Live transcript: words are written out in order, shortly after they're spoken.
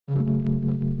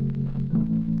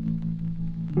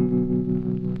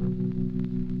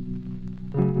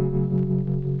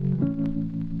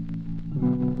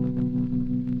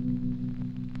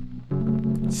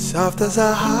Soft as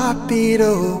a heartbeat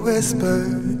or a whisper,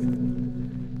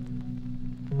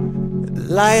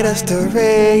 light as the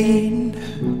rain.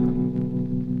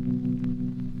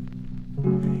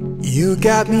 You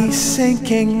got me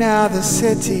sinking now. The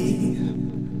city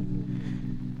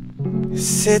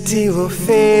will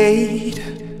fade.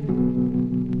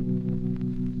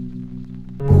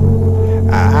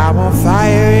 I'm on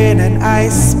fire in an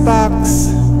icebox.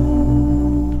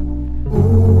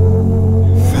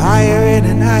 Fire in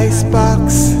an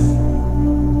icebox.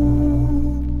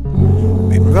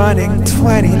 Been running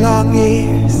 20 long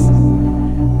years,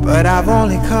 but I've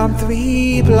only come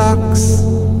 3 blocks.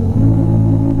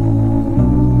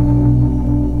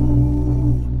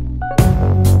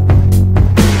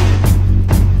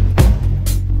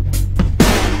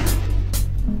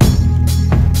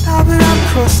 Now that I'm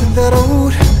crossing that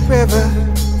old river,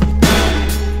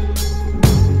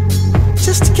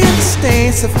 just to get the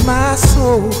stains of my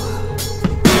soul.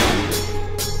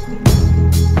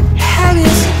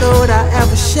 Heaviest load I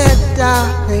ever shed,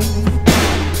 darling.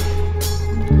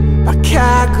 My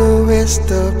cargo is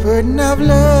the burden of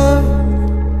love.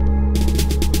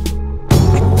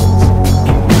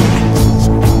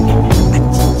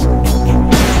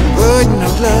 Burden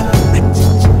of love.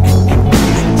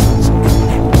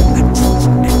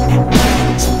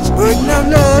 Burden of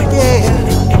love, yeah.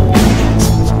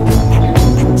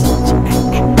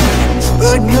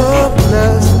 Burden of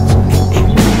love.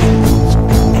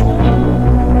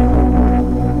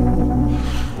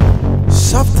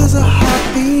 Soft as a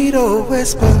heartbeat or a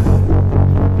whisper,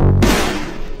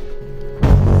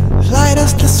 light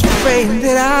as this rain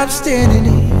that I'm standing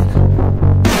in.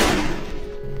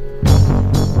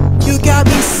 You got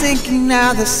me sinking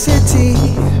now. The city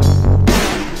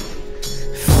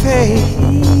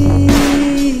fades.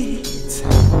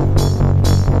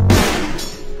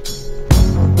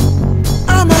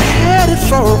 I'm headed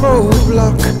for a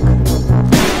roadblock.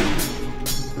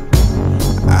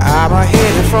 I'm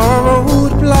headed for a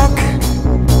roadblock.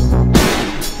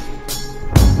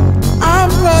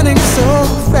 I'm running so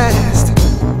fast,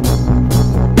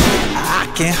 I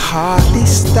can hardly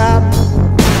stop.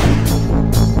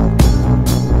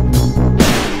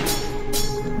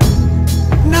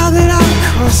 Now that I'm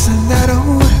crossing that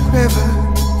old river,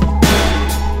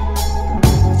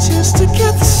 just to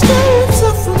get the stains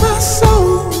off of my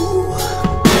soul.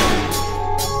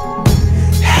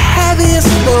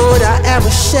 Heaviest load I ever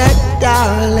shed,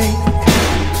 darling.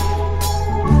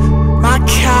 My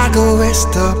cargo is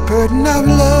the burden of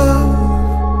love.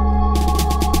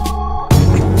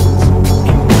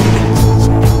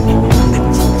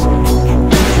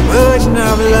 Burden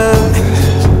of love.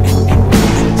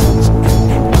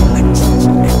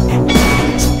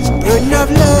 Burden of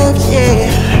love, yeah.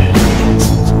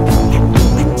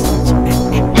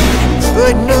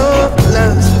 Burden of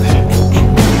love.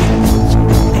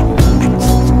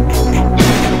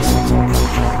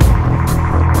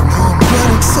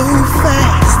 So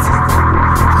fast,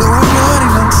 no, I'm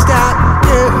running non-stop,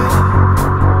 girl.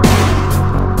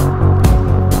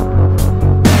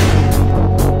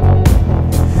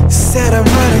 Said I'm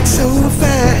running so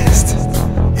fast,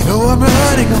 you know I'm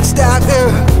running non-stop,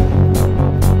 girl.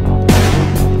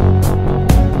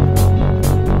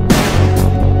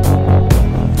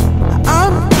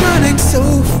 I'm running so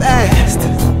fast,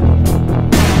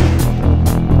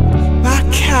 my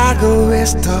cargo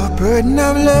is the burden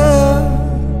of love.